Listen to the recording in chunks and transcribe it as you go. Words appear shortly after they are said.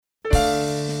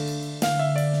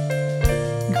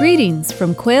Greetings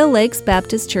from Quail Lakes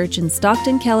Baptist Church in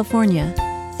Stockton, California.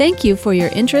 Thank you for your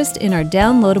interest in our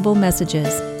downloadable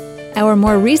messages. Our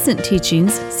more recent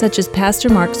teachings, such as Pastor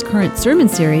Mark's current sermon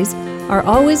series, are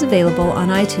always available on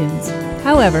iTunes.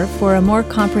 However, for a more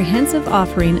comprehensive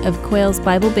offering of Quail's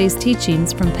Bible-based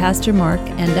teachings from Pastor Mark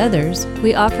and others,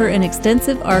 we offer an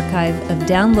extensive archive of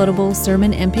downloadable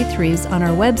sermon MP3s on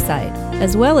our website,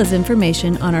 as well as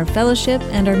information on our fellowship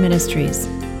and our ministries.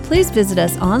 Please visit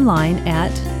us online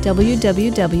at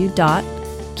www.qlbc.org.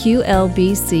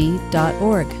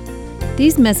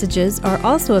 These messages are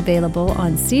also available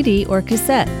on CD or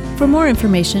cassette. For more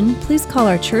information, please call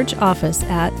our church office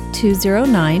at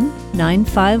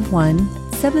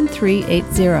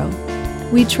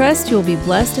 209-951-7380. We trust you will be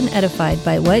blessed and edified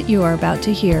by what you are about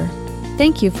to hear.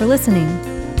 Thank you for listening.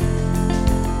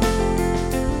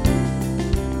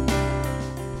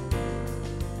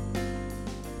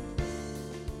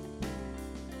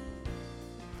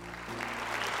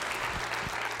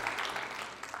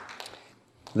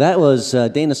 That was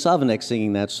Dana Savanek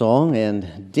singing that song,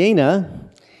 and Dana,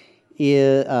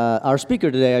 our speaker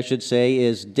today, I should say,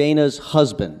 is Dana's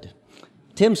husband,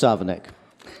 Tim Savanek.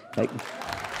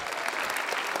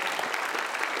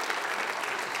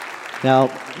 Now,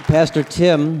 Pastor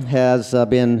Tim has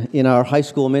been in our high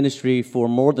school ministry for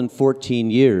more than 14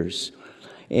 years.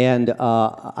 And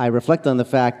I reflect on the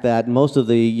fact that most of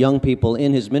the young people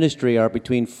in his ministry are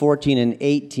between 14 and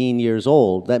 18 years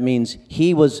old. That means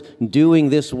he was doing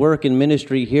this work in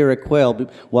ministry here at Quail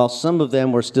while some of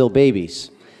them were still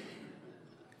babies.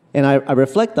 And I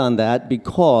reflect on that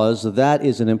because that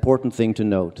is an important thing to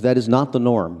note. That is not the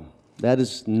norm. That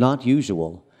is not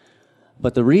usual.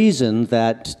 But the reason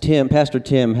that Pastor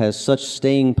Tim has such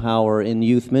staying power in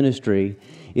youth ministry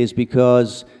is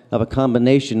because of a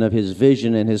combination of his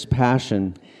vision and his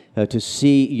passion to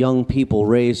see young people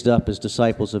raised up as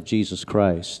disciples of Jesus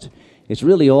Christ. It's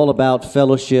really all about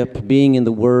fellowship, being in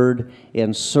the Word,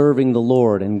 and serving the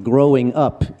Lord, and growing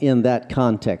up in that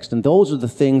context. And those are the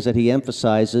things that he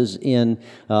emphasizes in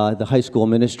the high school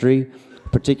ministry,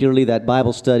 particularly that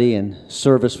Bible study and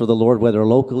service for the Lord, whether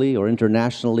locally or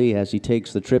internationally, as he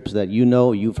takes the trips that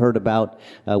you've heard about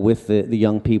with the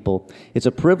young people. It's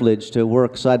a privilege to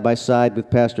work side by side with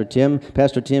Pastor Tim.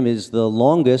 Pastor Tim is the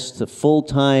longest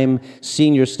full-time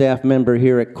senior staff member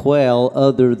here at Quail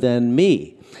other than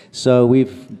me. So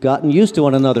we've gotten used to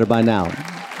one another by now.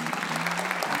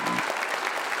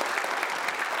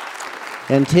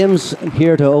 And Tim's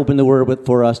here to open the Word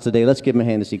for us today. Let's give him a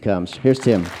hand as he comes. Here's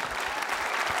Tim.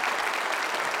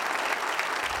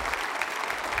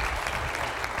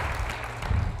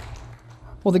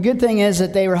 Well, the good thing is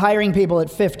that they were hiring people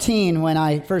at 15 when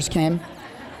I first came.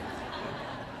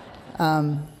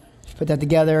 Put that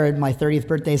together, and my 30th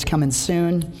birthday is coming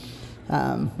soon,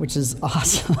 which is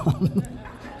awesome.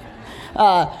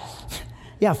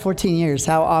 14 years.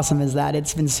 How awesome is that?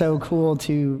 It's been so cool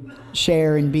to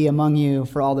share and be among you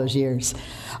for all those years.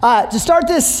 To start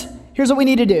this, here's what we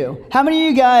need to do. How many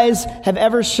of you guys have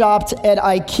ever shopped at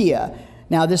IKEA?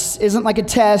 Now, this isn't like a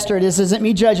test, or this isn't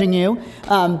me judging you.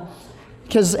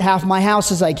 Because half my house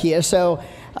is IKEA, so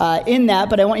but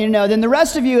I want you to know, then the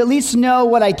rest of you at least know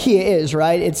what IKEA is,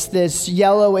 right? It's this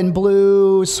yellow and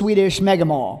blue Swedish mega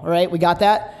mall, right? We got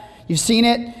that? You've seen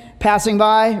it passing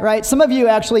by, right? Some of you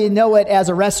actually know it as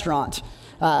a restaurant,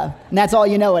 and that's all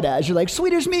you know it as. You're like,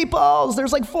 Swedish meatballs,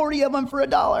 there's like 40 of them for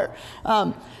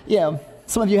 $1.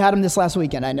 Some of you had them this last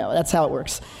weekend, I know. That's how it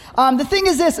works. The thing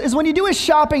is this, is when you do a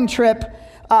shopping trip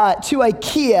to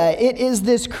IKEA, it is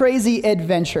this crazy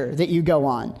adventure that you go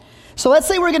on. So let's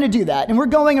say we're going to do that, and we're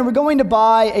going to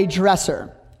buy a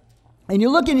dresser. And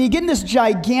you're looking, and you get in this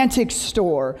gigantic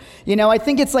store. I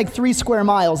think it's like 3 square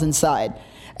miles inside.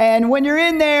 And when you're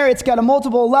in there, it's got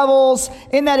multiple levels.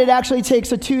 In that, it actually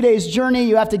takes a 2 days journey.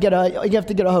 You have to get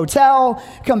a hotel,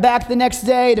 come back the next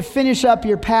day to finish up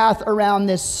your path around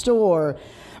this store.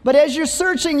 But as you're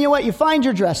searching, you find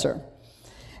your dresser.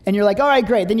 And you're like, all right,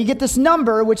 great. Then you get this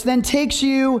number, which then takes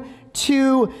you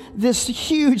to this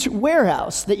huge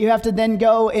warehouse that you have to then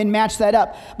go and match that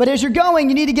up. But as you're going,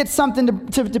 you need to get something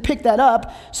to pick that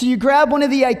up. So you grab one of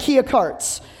the IKEA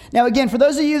carts. Now, again, for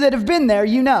those of you that have been there,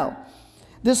 you know.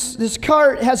 This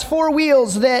cart has 4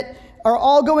 wheels that are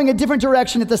all going a different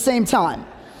direction at the same time.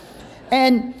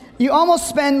 And you almost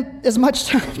spend as much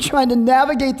time trying to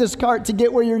navigate this cart to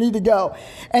get where you need to go.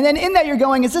 And then in that you're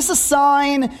going, is this a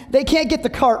sign? They can't get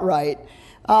the cart right.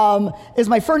 Is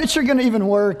my furniture going to even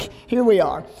work? Here we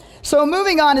are. So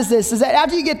moving on is that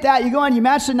after you get that, you go on, you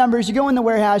match the numbers, you go in the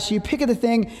warehouse, you pick at the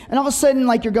thing, and all of a sudden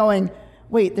you're going,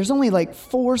 wait, there's only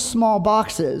 4 small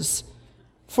boxes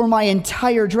for my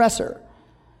entire dresser.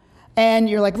 And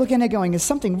you're like looking at it going, is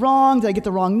something wrong? Did I get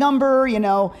the wrong number?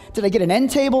 Did I get an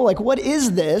end table? Like, what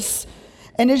is this?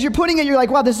 And as you're putting it, you're like,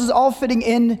 wow, this is all fitting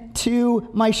into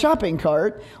my shopping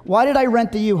cart. Why did I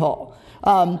rent the U-Haul?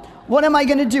 What am I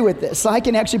going to do with this? So I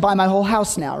can actually buy my whole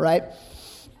house now, right?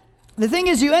 The thing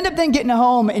is, you end up then getting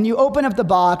home and you open up the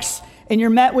box and you're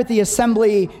met with the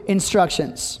assembly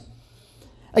instructions.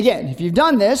 Again, if you've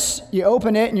done this, you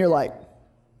open it and you're like,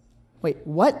 wait,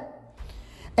 what?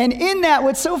 And in that,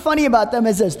 what's so funny about them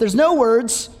is this. There's no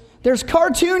words. There's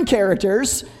cartoon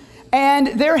characters. And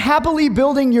they're happily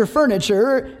building your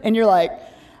furniture. And you're like,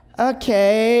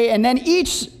 okay. And then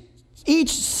each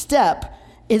step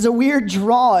is a weird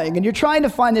drawing. And you're trying to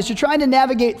find this. You're trying to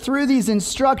navigate through these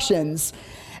instructions.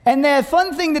 And the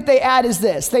fun thing that they add is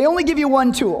this. They only give you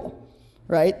one tool,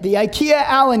 right? The IKEA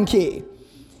Allen key.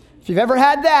 If you've ever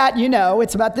had that,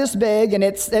 it's about this big. And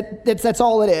that's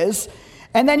all it is.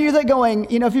 And then you're going,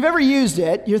 if you've ever used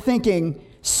it, you're thinking,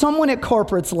 someone at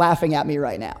corporate's laughing at me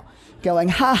right now,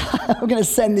 going, I'm going to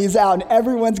send these out, and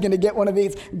everyone's going to get one of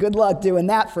these. Good luck doing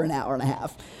that for an hour and a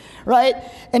half, right?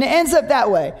 And it ends up that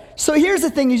way. So here's the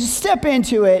thing. You just step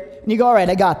into it, and you go, all right,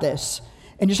 I got this.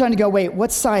 And you're trying to go, wait,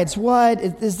 what side's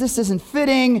what? This isn't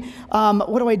fitting.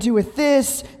 What do I do with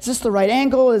this? Is this the right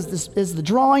angle? Is the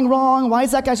drawing wrong? Why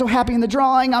is that guy so happy in the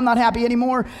drawing? I'm not happy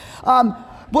anymore.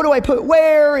 What do I put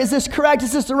where? Is this correct?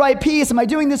 Is this the right piece? Am I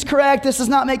doing this correct? This is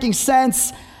not making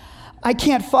sense. I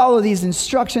can't follow these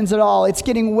instructions at all. It's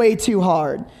getting way too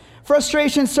hard.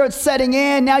 Frustration starts setting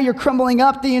in. Now you're crumbling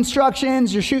up the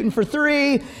instructions. You're shooting for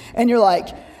 3. And you're like,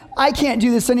 I can't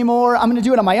do this anymore. I'm going to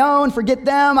do it on my own. Forget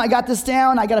them. I got this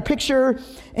down. I got a picture.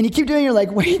 And you keep doing it. You're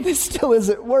like, wait, this still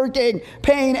isn't working.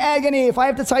 Pain, agony. If I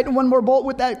have to tighten one more bolt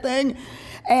with that thing.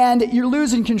 And you're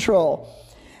losing control.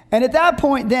 And at that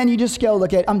point, then you just go,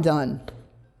 look, I'm done.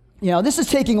 This is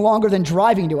taking longer than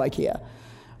driving to IKEA,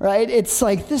 right? It's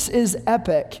like, this is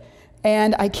epic.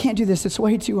 And I can't do this. It's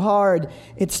way too hard.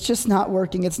 It's just not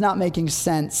working. It's not making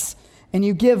sense. And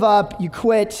you give up, you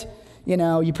quit,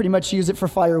 you pretty much use it for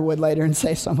firewood later and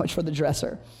say so much for the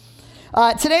dresser.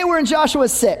 Today we're in Joshua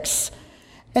 6.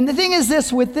 And the thing is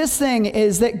this, with this thing,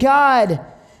 is that God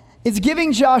is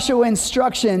giving Joshua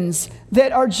instructions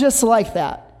that are just like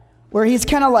that. Where he's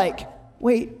kind of like,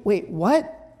 wait,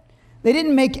 what? They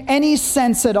didn't make any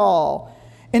sense at all.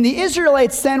 And the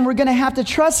Israelites then were going to have to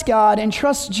trust God and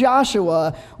trust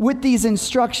Joshua with these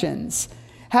instructions,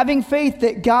 having faith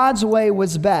that God's way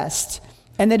was best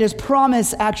and that his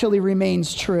promise actually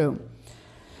remains true.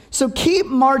 So keep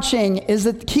marching is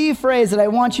the key phrase that I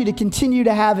want you to continue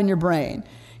to have in your brain.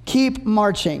 Keep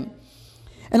marching.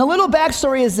 And a little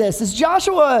backstory is this. As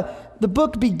Joshua, the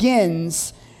book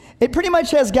begins, it pretty much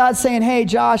has God saying, hey,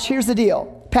 Josh, here's the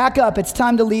deal. Pack up. It's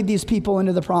time to lead these people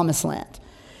into the promised land.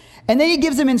 And then he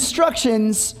gives them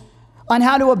instructions on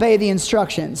how to obey the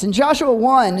instructions. In Joshua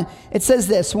 1, it says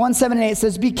this, 1, 7, and 8, it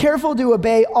says, be careful to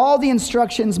obey all the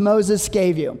instructions Moses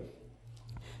gave you.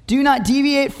 Do not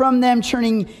deviate from them,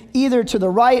 turning either to the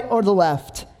right or the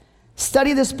left.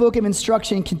 Study this book of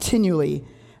instruction continually.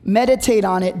 Meditate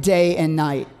on it day and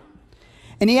night.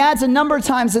 And he adds a number of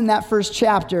times in that first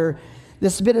chapter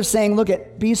this bit of saying, look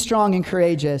be strong and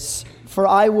courageous, for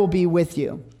I will be with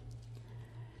you.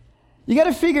 You got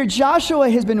to figure Joshua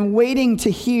has been waiting to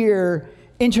hear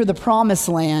enter the promised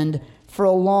land for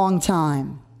a long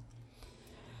time.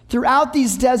 Throughout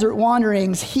these desert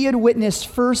wanderings, he had witnessed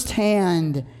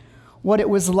firsthand what it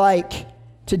was like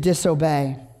to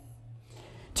disobey,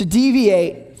 to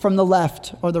deviate from the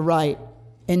left or the right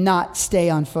and not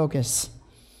stay on focus.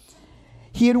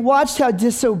 He had watched how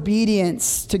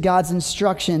disobedience to God's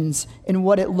instructions and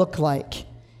what it looked like.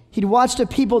 He'd watched a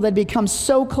people that had become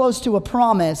so close to a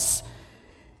promise,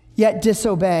 yet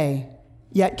disobey,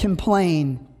 yet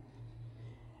complain,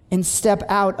 and step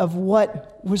out of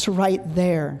what was right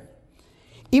there.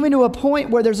 Even to a point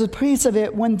where there's a piece of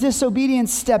it when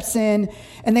disobedience steps in,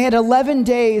 and they had 11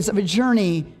 days of a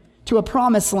journey to a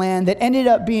promised land that ended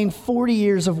up being 40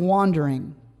 years of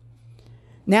wandering.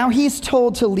 Now he's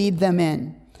told to lead them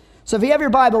in. So if you have your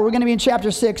Bible, we're going to be in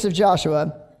chapter 6 of Joshua.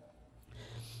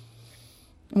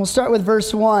 And we'll start with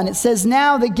verse 1. It says,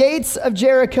 now the gates of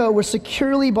Jericho were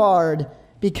securely barred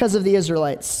because of the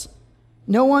Israelites.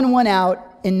 No one went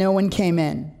out and no one came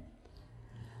in.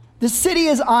 The city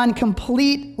is on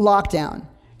complete lockdown.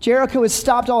 Jericho has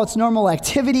stopped all its normal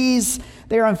activities.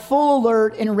 They are on full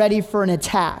alert and ready for an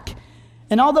attack.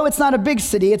 And although it's not a big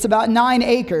city, it's about 9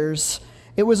 acres,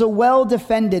 it was a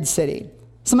well-defended city.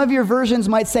 Some of your versions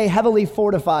might say heavily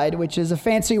fortified, which is a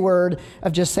fancy word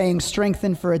of just saying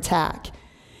strengthened for attack.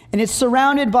 And it's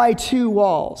surrounded by 2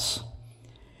 walls.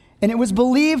 And it was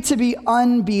believed to be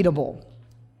unbeatable.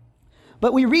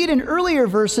 But we read in earlier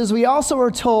verses, we also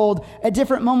are told at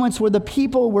different moments where the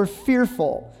people were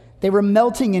fearful. They were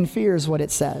melting in fear is what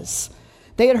it says.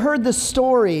 They had heard the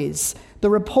stories, the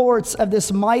reports of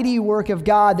this mighty work of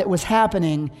God that was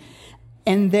happening,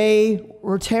 and they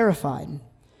were terrified.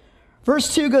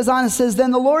 Verse 2 goes on and says, Then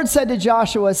the Lord said to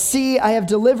Joshua, See, I have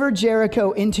delivered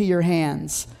Jericho into your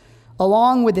hands,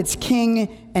 along with its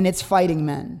king and its fighting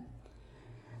men.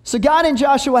 So God and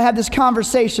Joshua have this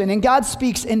conversation, and God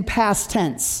speaks in past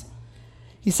tense.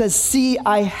 He says, See,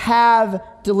 I have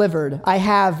delivered, I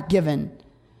have given,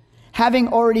 having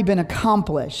already been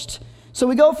accomplished. So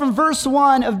we go from verse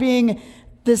 1 of being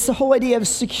this whole idea of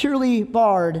securely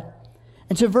barred,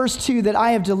 and to verse 2 that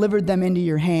I have delivered them into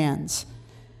your hands.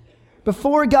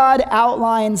 Before God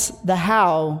outlines the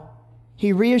how,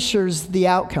 he reassures the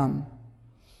outcome.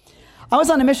 I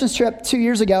was on a missions trip 2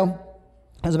 years ago.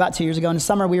 It was about 2 years ago. In the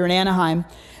summer, we were in Anaheim.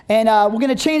 And we're going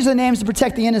to change the names to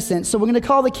protect the innocent. So we're going to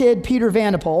call the kid Peter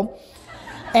Vanderpool.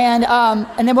 And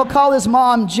then we'll call his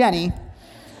mom Jenny.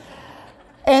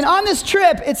 And on this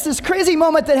trip, it's this crazy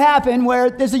moment that happened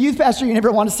where there's a youth pastor, you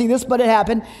never want to see this, but it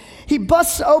happened. He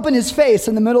busts open his face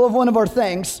in the middle of one of our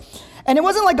things. And it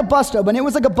wasn't like a bust open, it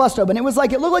was like a bust open. It looked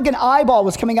like an eyeball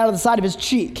was coming out of the side of his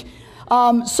cheek.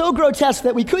 So grotesque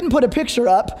that we couldn't put a picture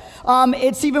up.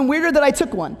 It's even weirder that I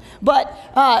took one. But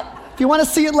if you want to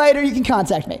see it later, you can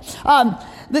contact me.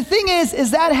 The thing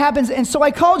is that happens, and so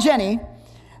I call Jenny,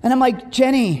 and I'm like,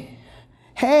 Jenny,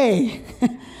 hey,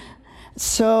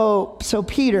 so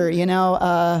Peter,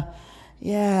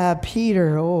 yeah,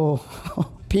 Peter,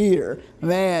 oh, Peter,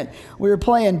 man, we were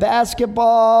playing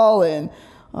basketball, and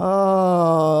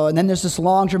then there's this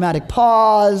long dramatic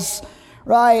pause,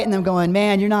 right? And I'm going,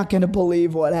 man, you're not going to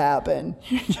believe what happened.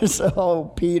 Just,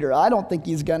 oh, Peter, I don't think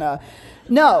he's going to.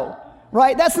 No,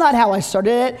 right? That's not how I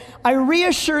started it. I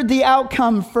reassured the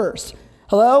outcome first.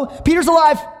 Hello? Peter's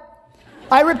alive.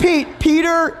 I repeat,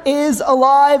 Peter is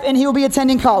alive and he will be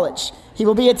attending college. He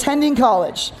will be attending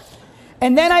college.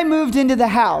 And then I moved into the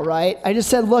how, right? I just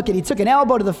said, look, and he took an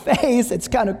elbow to the face. It's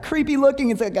kind of creepy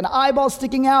looking. It's like an eyeball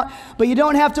sticking out. But you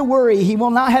don't have to worry. He will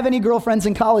not have any girlfriends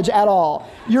in college at all.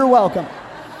 You're welcome.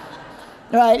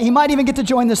 Right? He might even get to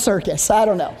join the circus. I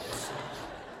don't know.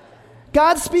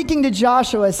 God speaking to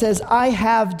Joshua says, I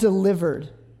have delivered,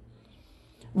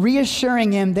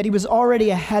 reassuring him that he was already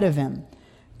ahead of him.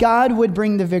 God would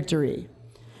bring the victory,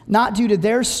 not due to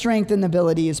their strength and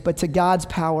abilities, but to God's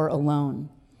power alone.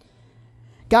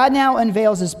 God now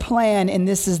unveils his plan, and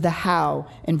this is the how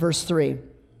in verse 3.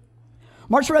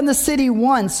 March around the city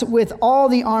once with all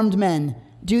the armed men.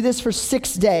 Do this for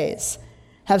 6 days.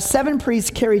 Have 7 priests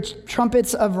carry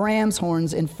trumpets of ram's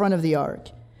horns in front of the ark.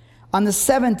 On the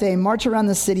 7th day, march around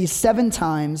the city 7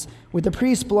 times with the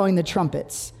priests blowing the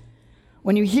trumpets.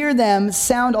 When you hear them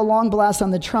sound a long blast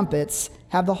on the trumpets,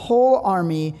 have the whole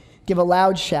army give a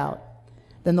loud shout.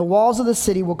 Then the walls of the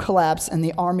city will collapse and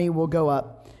the army will go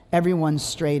up. Everyone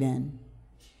straight in.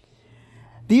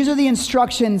 These are the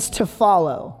instructions to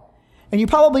follow. And you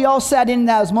probably all sat in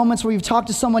those moments where you've talked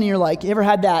to someone and you're like, you ever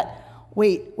had that,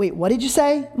 wait, what did you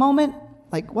say moment?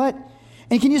 Like, what?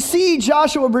 And can you see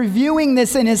Joshua reviewing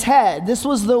this in his head? This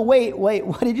was the wait,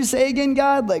 what did you say again,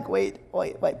 God? Like, wait,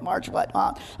 March,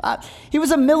 what? He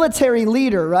was a military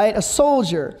leader, right? A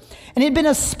soldier. And he'd been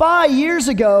a spy years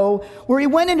ago where he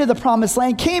went into the promised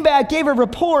land, came back, gave a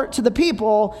report to the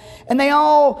people, and they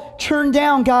all turned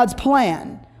down God's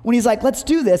plan. When he's like, let's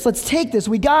do this, let's take this,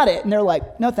 we got it. And they're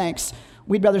like, no thanks,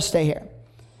 we'd rather stay here.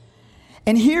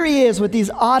 And here he is with these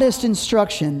oddest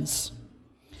instructions.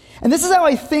 And this is how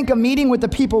I think a meeting with the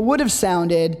people would have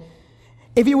sounded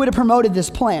if he would have promoted this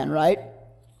plan, right?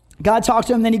 God talks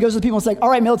to him, then he goes to the people and is like, all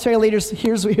right, military leaders,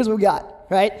 here's what we got,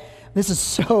 right? This is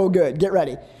so good. Get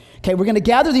ready. Okay, we're going to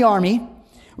gather the army. What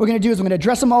we're going to do is we're going to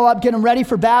dress them all up, get them ready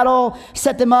for battle,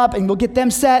 set them up, and we'll get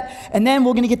them set. And then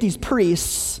we're going to get these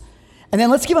priests. And then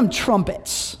let's give them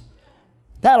trumpets.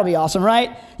 That'll be awesome,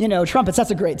 right? Trumpets, that's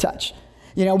a great touch.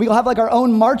 We'll have like our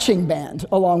own marching band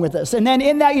along with us. And then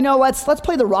in that, let's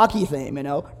play the Rocky theme,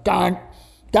 dun,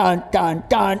 dun, dun,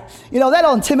 dun.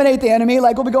 That'll intimidate the enemy.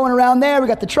 Like we'll be going around there. We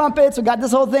got the trumpets. We got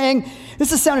this whole thing.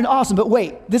 This is sounding awesome, but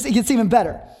wait, it gets even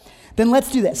better. Then let's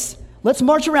do this. Let's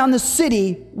march around the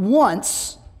city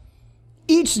once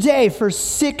each day for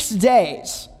 6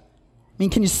 days. I mean,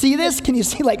 can you see this? Can you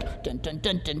see like, dun, dun,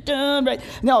 dun, dun, dun, right?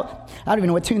 No, I don't even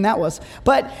know what tune that was.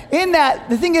 But in that,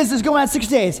 the thing is going on 6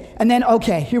 days. And then,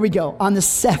 okay, here we go. On the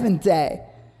 7th day,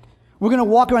 we're going to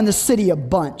walk around the city a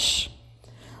bunch.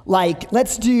 Like,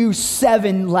 let's do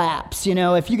 7 laps.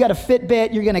 If you got a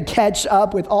Fitbit, you're going to catch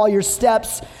up with all your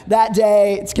steps that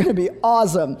day. It's going to be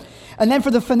awesome. And then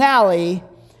for the finale,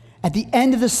 At the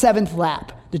end of the 7th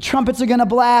lap, the trumpets are going to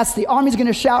blast. The army's going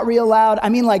to shout real loud. I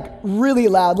mean, like really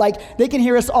loud. Like they can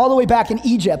hear us all the way back in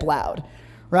Egypt loud,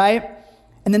 right?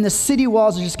 And then the city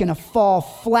walls are just going to fall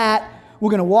flat. We're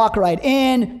going to walk right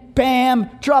in. Bam,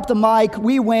 drop the mic.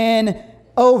 We win.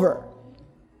 Over.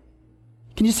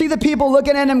 Can you see the people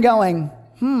looking at him going,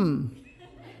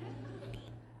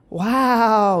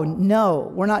 wow,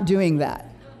 no, we're not doing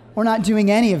that. We're not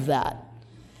doing any of that.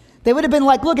 They would have been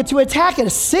like, look, to attack a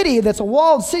city that's a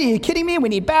walled city, are you kidding me? We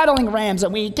need battling rams,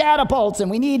 and we need catapults,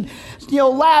 and we need,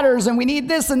 ladders, and we need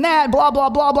this and that, blah, blah,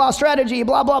 blah, blah, strategy,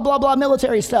 blah, blah, blah, blah,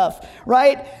 military stuff,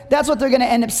 right? That's what they're going to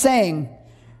end up saying.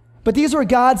 But these were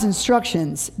God's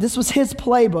instructions. This was his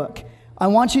playbook. I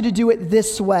want you to do it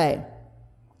this way.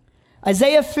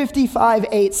 Isaiah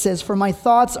 55:8 says, "For my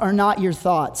thoughts are not your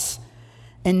thoughts,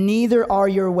 and neither are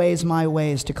your ways my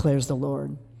ways, declares the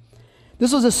Lord."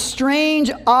 This was a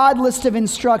strange, odd list of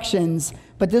instructions,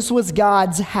 but this was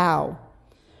God's how.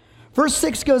 Verse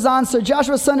 6 goes on, "So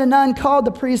Joshua son of Nun called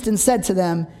the priest and said to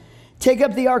them, 'Take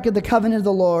up the ark of the covenant of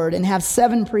the Lord and have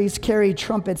 7 priests carry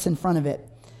trumpets in front of it.'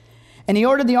 And he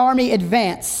ordered the army,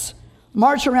 'Advance,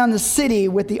 march around the city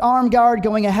with the armed guard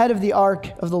going ahead of the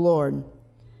ark of the Lord.'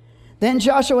 Then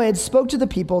Joshua had spoke to the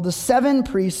people. The 7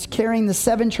 priests carrying the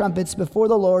 7 trumpets before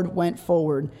the Lord went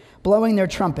forward, blowing their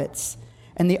trumpets.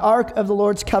 And the ark of the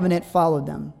Lord's covenant followed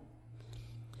them.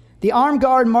 The armed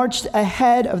guard marched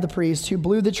ahead of the priests who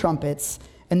blew the trumpets,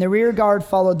 and the rear guard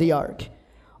followed the ark.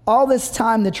 All this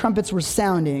time the trumpets were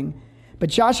sounding, but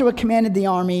Joshua commanded the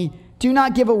army, 'Do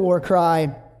not give a war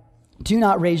cry. Do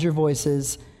not raise your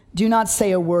voices. Do not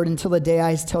say a word until the day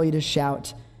I tell you to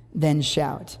shout. Then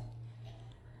shout.'"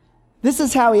 This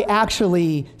is how he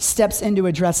actually steps into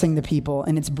addressing the people,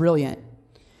 and it's brilliant.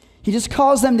 He just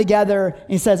calls them together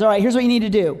and he says, "All right, here's what you need to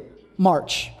do.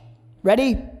 March.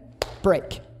 Ready?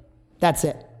 Break." That's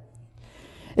it.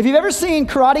 If you've ever seen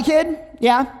Karate Kid,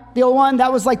 yeah, the old one,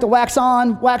 that was like the wax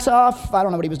on, wax off. I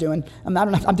don't know what he was doing. I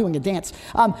don't know. I'm doing a dance.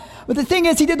 But the thing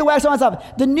is, he did the wax on, wax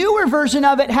off. The newer version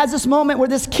of it has this moment where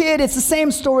this kid, it's the same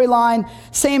storyline,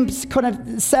 same kind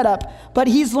of setup, but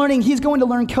he's going to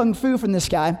learn Kung Fu from this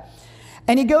guy.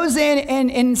 And he goes in,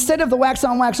 and instead of the wax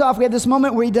on, wax off, we have this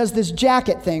moment where he does this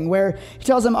jacket thing, where he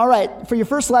tells him, "All right, for your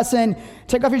first lesson,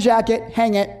 take off your jacket,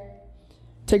 hang it,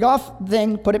 take off the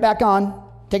thing, put it back on,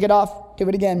 take it off, do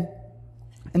it again."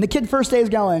 And the kid first day is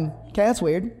going, "Okay, that's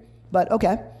weird, but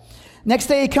okay." Next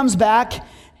day he comes back,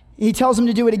 he tells him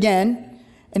to do it again,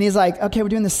 and he's like, "Okay, we're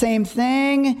doing the same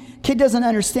thing." Kid doesn't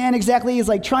understand exactly. He's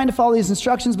like trying to follow these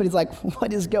instructions, but he's like,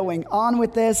 "What is going on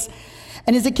with this?"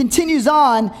 And as it continues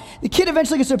on, the kid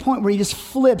eventually gets to a point where he just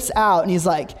flips out and he's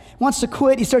like, wants to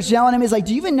quit. He starts yelling at him. He's like,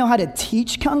 "Do you even know how to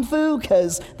teach Kung Fu?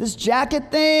 Because this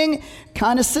jacket thing,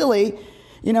 kind of silly."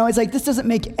 It's like, this doesn't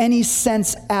make any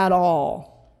sense at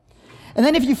all. And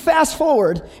then if you fast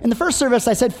forward, in the first service,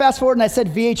 I said fast forward and I said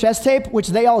VHS tape, which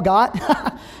they all got.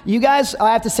 You guys,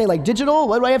 I have to say like digital.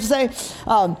 What do I have to say?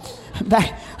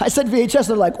 I said VHS.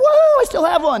 They're like, "Whoa, I still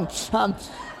have one."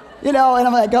 And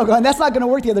I'm like, oh, God, that's not going to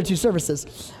work the other 2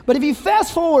 services. But if you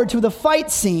fast forward to the fight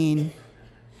scene,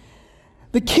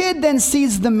 the kid then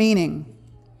sees the meaning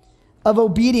of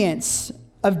obedience,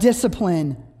 of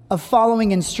discipline, of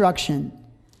following instruction.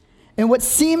 And what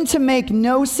seemed to make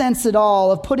no sense at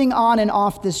all of putting on and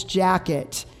off this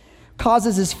jacket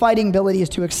causes his fighting abilities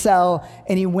to excel,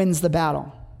 and he wins the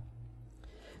battle.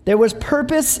 There was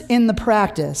purpose in the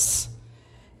practice,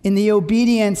 in the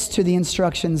obedience to the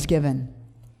instructions given.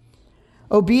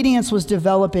 Obedience was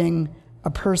developing a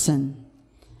person.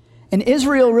 And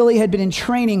Israel really had been in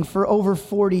training for over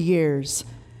 40 years.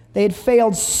 They had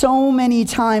failed so many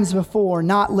times before,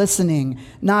 not listening,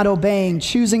 not obeying,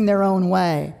 choosing their own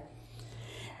way.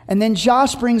 And then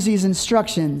Josh brings these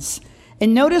instructions.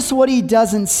 And notice what he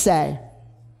doesn't say,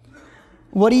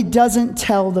 what he doesn't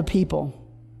tell the people.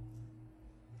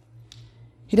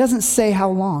 He doesn't say how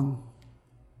long.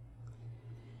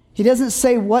 He doesn't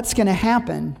say what's going to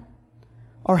happen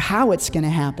or how it's going to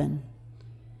happen.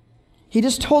 He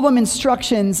just told them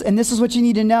instructions, and this is what you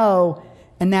need to know,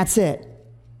 and that's it.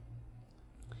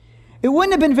 It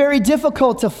wouldn't have been very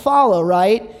difficult to follow,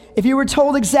 right? If you were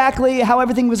told exactly how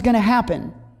everything was going to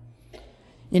happen.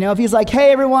 If he's like,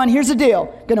 "Hey, everyone, here's the deal.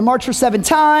 Going to march for 7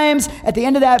 times. At the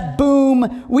end of that,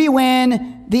 boom, we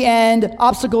win. The end.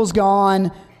 Obstacles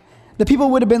gone." The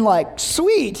people would have been like,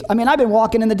 "Sweet. I've been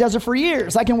walking in the desert for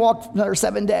years. I can walk another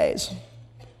 7 days."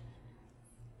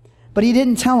 But he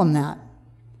didn't tell them that.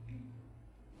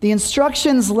 The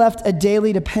instructions left a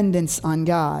daily dependence on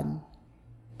God.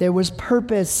 There was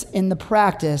purpose in the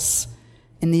practice,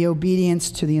 in the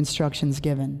obedience to the instructions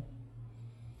given.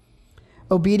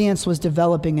 obedience was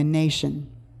developing a nation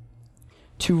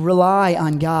to rely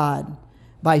on God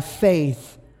by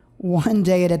faith, one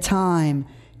day at a time,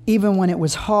 even when it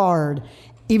was hard,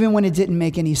 even when it didn't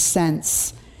make any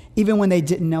sense, even when they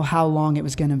didn't know how long it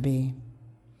was going to be.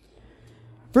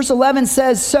 Verse 11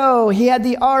 says, "So he had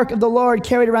the ark of the Lord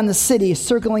carried around the city,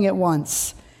 circling it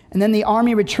once. And then the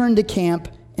army returned to camp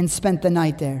and spent the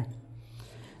night there."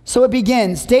 So it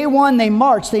begins. Day one, they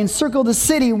march. They encircle the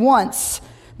city once.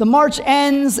 The march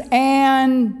ends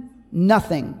and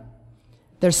nothing.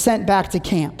 They're sent back to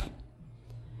camp.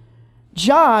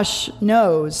 Josh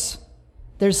knows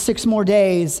there's 6 more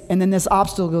days and then this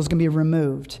obstacle is going to be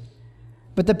removed.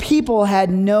 But the people had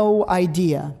no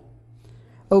idea.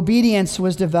 Obedience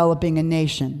was developing a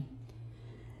nation.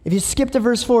 If you skip to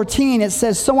verse 14, it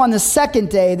says, "So on the second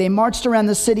day, they marched around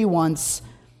the city once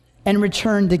and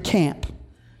returned to camp."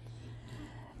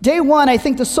 Day one, I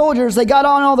think the soldiers, they got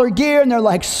on all their gear and they're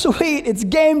like, "Sweet, it's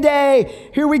game day.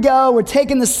 Here we go. We're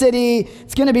taking the city.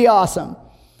 It's going to be awesome."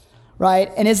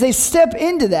 Right? And as they step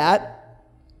into that,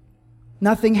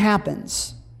 nothing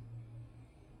happens.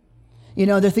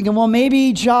 They're thinking, well,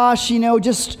 maybe Josh,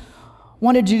 just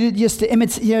wanted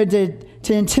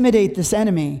to intimidate this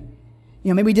enemy.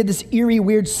 Maybe we did this eerie,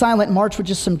 weird, silent march with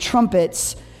just some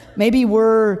trumpets. Maybe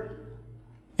we're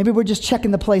just checking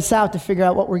the place out to figure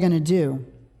out what we're going to do.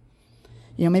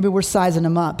 Maybe we're sizing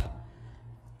them up.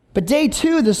 But day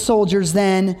 2, the soldiers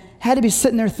then had to be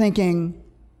sitting there thinking,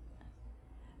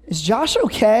 is Josh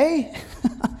okay?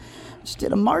 Just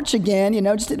did a march again,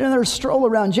 just did another stroll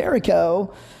around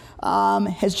Jericho.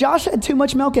 Has Josh had too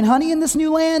much milk and honey in this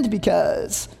new land?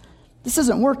 Because this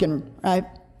isn't working, right?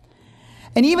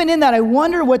 And even in that, I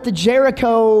wonder what the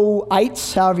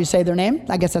Jerichoites, however you say their name,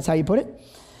 I guess that's how you put it,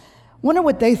 wonder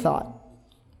what they thought.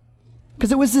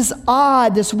 Because it was this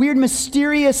odd, this weird,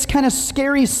 mysterious, kind of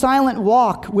scary, silent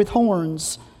walk with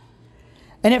horns.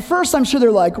 And at first, I'm sure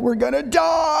they're like, we're going to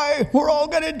die. We're all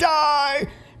going to die.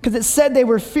 Because it said they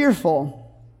were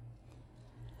fearful.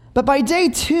 But by day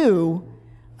 2,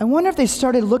 I wonder if they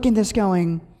started looking at this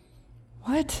going,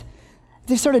 what?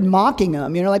 They started mocking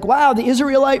them. Like, wow, the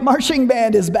Israelite marching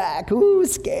band is back. Ooh,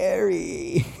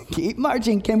 scary. Keep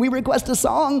marching. Can we request a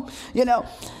song?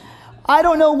 I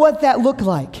don't know what that looked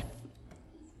like.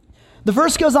 The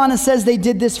verse goes on and says they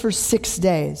did this for 6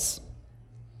 days.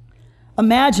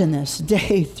 Imagine this.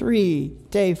 Day 3,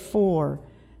 day 4,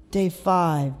 day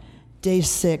 5, day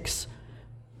 6.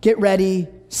 Get ready,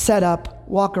 set up,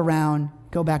 walk around,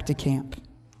 go back to camp.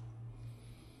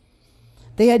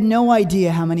 They had no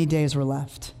idea how many days were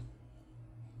left.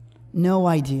 No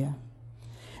idea.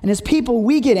 And as people,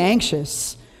 we get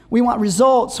anxious. We want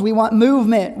results. We want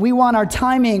movement. We want our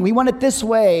timing. We want it this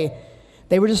way.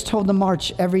 They were just told to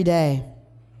march every day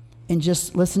and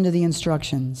just listen to the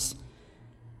instructions.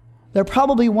 They're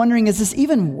probably wondering, is this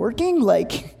even working?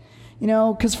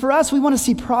 Because for us, we want to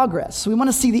see progress. We want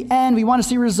to see the end. We want to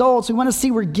see results. We want to see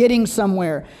we're getting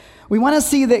somewhere. We want to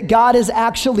see that God is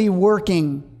actually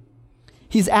working.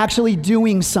 He's actually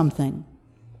doing something.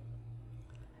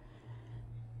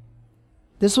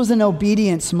 This was an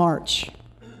obedience march.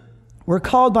 We're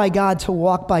called by God to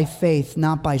walk by faith,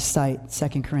 not by sight,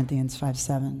 2 Corinthians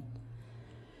 5:7.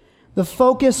 The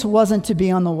focus wasn't to be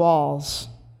on the walls,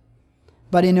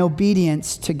 but in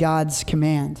obedience to God's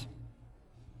command.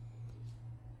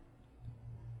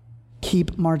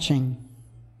 Keep marching.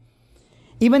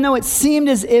 Even though it seemed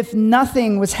as if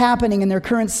nothing was happening in their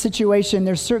current situation,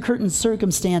 their certain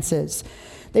circumstances,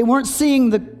 they weren't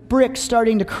seeing the bricks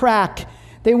starting to crack.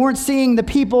 They weren't seeing the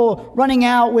people running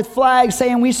out with flags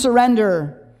saying, "We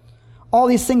surrender." All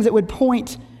these things that would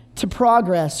point to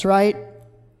progress, right?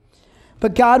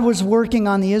 But God was working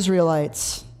on the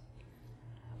Israelites.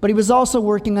 But he was also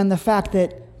working on the fact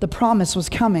that the promise was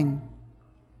coming.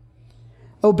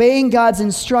 Obeying God's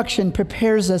instruction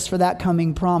prepares us for that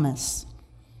coming promise.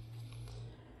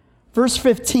 Verse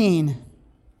 15,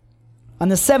 on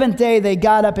the 7th day they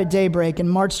got up at daybreak and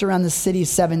marched around the city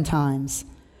 7 times.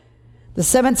 The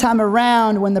 7th time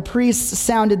around, when the priests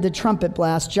sounded the trumpet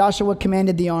blast, Joshua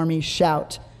commanded the army,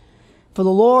 "Shout, for the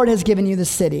Lord has given you the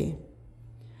city."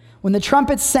 When the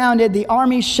trumpets sounded, the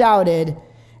army shouted,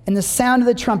 and at the sound of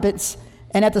the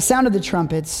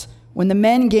trumpets, when the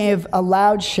men gave a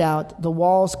loud shout, the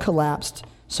walls collapsed,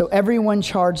 so everyone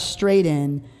charged straight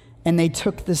in, and they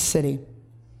took the city.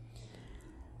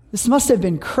 This must have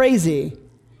been crazy,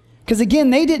 because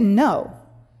again, they didn't know.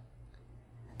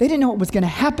 They didn't know what was going to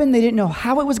happen. They didn't know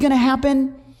how it was going to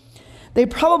happen. They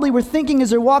probably were thinking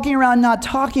as they're walking around not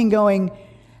talking, going,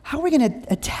 how are we going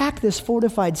to attack this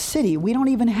fortified city? We don't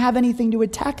even have anything to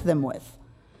attack them with.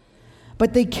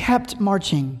 But they kept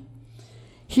marching.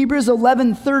 Hebrews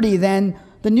 11:30 then,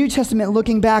 the New Testament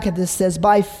looking back at this says,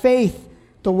 by faith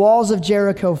the walls of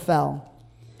Jericho fell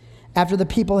after the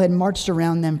people had marched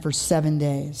around them for 7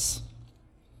 days.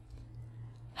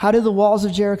 How did the walls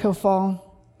of Jericho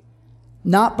fall?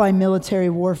 Not by military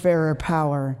warfare or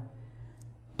power,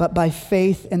 but by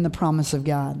faith in the promise of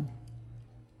God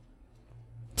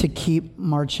to keep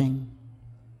marching.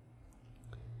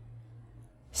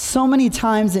 So many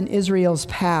times in Israel's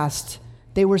past,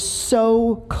 they were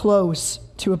so close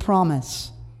to a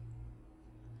promise.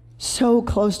 So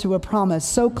close to a promise.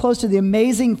 So close to the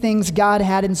amazing things God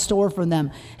had in store for them,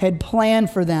 had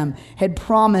planned for them, had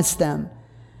promised them.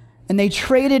 And they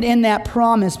traded in that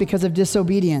promise because of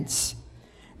disobedience.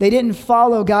 They didn't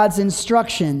follow God's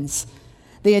instructions.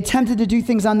 They attempted to do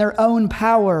things on their own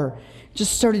power,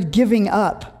 just started giving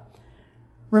up.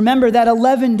 Remember, that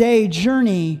 11-day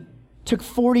journey took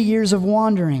 40 years of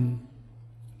wandering.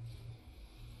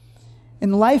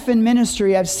 In life and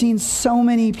ministry, I've seen so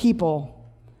many people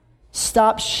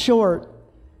stop short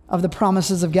of the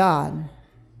promises of God.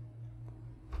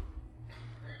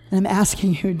 And I'm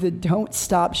asking you to don't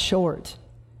stop short,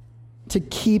 to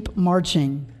keep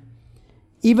marching.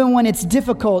 Even when it's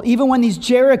difficult, even when these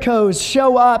Jerichos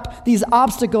show up, these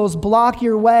obstacles block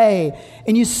your way,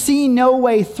 and you see no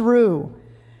way through,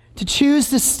 to choose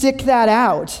to stick that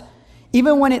out,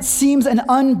 even when it seems an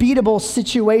unbeatable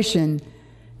situation,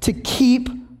 to keep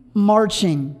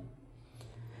marching.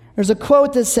 There's a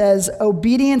quote that says,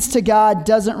 obedience to God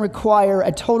doesn't require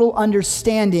a total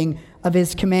understanding of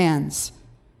his commands.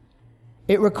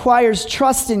 It requires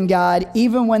trust in God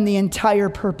even when the entire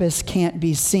purpose can't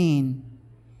be seen.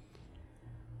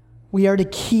 We are to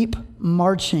keep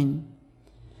marching,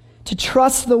 to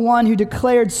trust the one who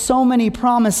declared so many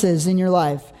promises in your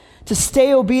life, to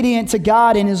stay obedient to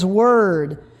God and his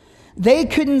word. They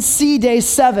couldn't see day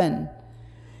 7,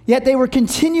 yet they were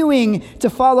continuing to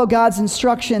follow God's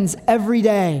instructions every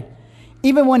day,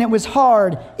 even when it was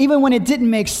hard, even when it didn't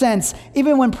make sense,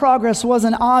 even when progress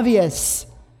wasn't obvious,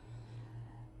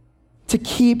 to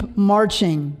keep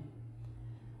marching.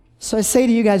 So I say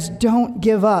to you guys, don't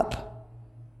give up.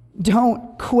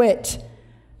 Don't quit.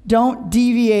 Don't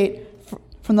deviate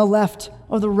from the left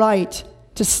or the right.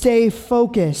 To stay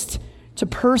focused, to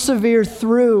persevere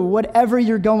through whatever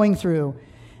you're going through.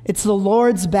 It's the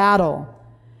Lord's battle,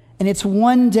 and it's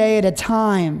one day at a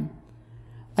time.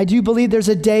 I do believe there's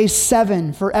a day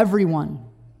 7 for everyone.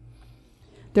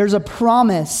 There's a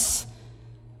promise.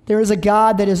 There is a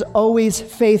God that is always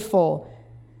faithful.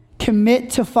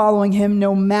 Commit to following him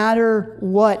no matter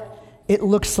what it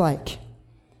looks like.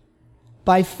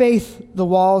 By faith, the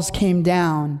walls came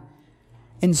down,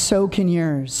 and so can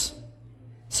yours.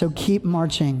 So keep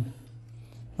marching.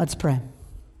 Let's pray.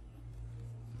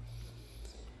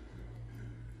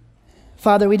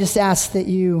 Father, we just ask that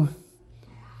you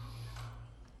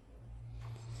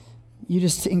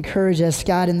just encourage us,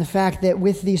 God, in the fact that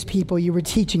with these people, you were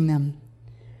teaching them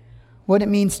what it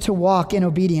means to walk in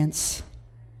obedience,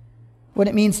 what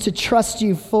it means to trust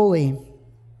you fully.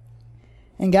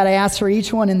 And God, I ask for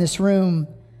each one in this room,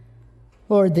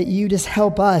 Lord, that you just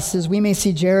help us as we may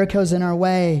see Jerichos in our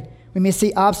way. We may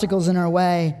see obstacles in our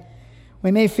way. We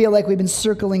may feel like we've been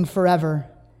circling forever.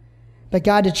 But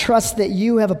God, to trust that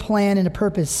you have a plan and a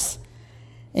purpose.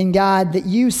 And God, that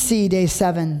you see day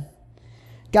 7.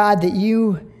 God, that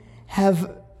you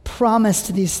have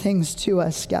promised these things to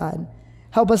us, God.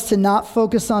 Help us to not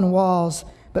focus on walls,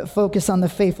 but focus on the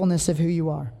faithfulness of who you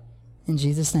are. In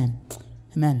Jesus' name,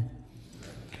 amen.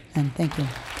 And thank you.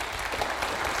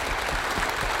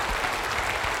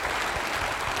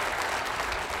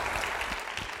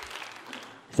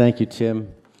 Thank you,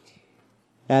 Tim.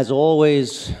 As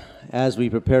always, as we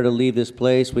prepare to leave this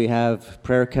place, we have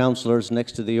prayer counselors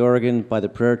next to the organ by the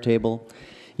prayer table.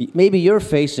 Maybe you're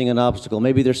facing an obstacle.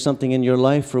 Maybe there's something in your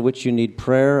life for which you need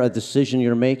prayer, a decision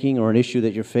you're making, or an issue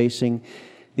that you're facing.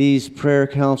 These prayer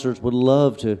counselors would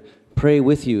love to pray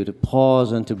with you, to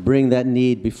pause and to bring that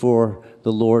need before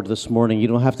the Lord this morning. You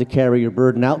don't have to carry your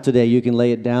burden out today. You can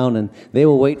lay it down, and they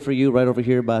will wait for you right over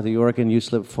here by the organ. You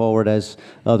slip forward as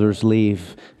others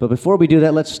leave. But before we do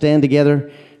that, let's stand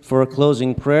together for a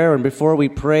closing prayer. And before we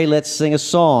pray, let's sing a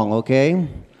song, okay?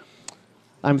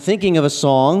 I'm thinking of a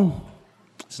song.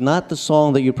 It's not the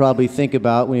song that you probably think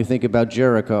about when you think about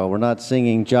Jericho. We're not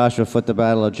singing Joshua fought the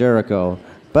battle of Jericho.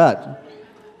 But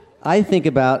I think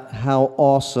about how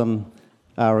awesome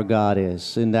our God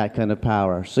is in that kind of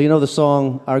power. So you know the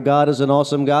song, Our God is an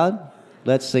Awesome God?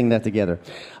 Let's sing that together.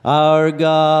 Our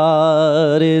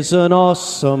God is an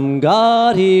awesome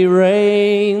God. He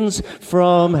reigns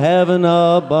from heaven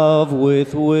above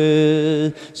with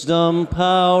wisdom,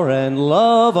 power, and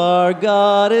love. Our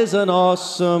God is an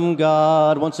awesome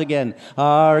God. Once again,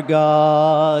 our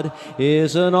God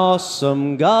is an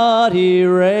awesome God. He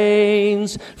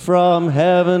reigns from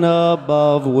heaven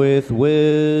above with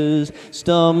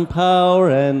wisdom,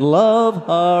 power, and love.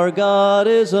 Our God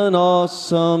is an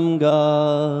awesome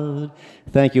God.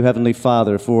 Thank you, Heavenly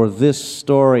Father, for this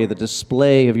story, the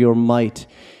display of your might.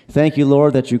 Thank you,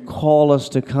 Lord, that you call us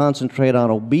to concentrate on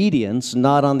obedience,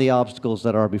 not on the obstacles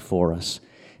that are before us.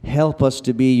 Help us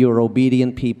to be your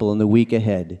obedient people in the week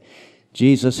ahead.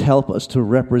 Jesus, help us to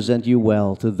represent you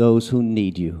well to those who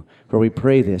need you. For we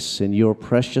pray this in your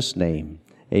precious name.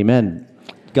 Amen.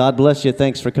 God bless you.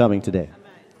 Thanks for coming today.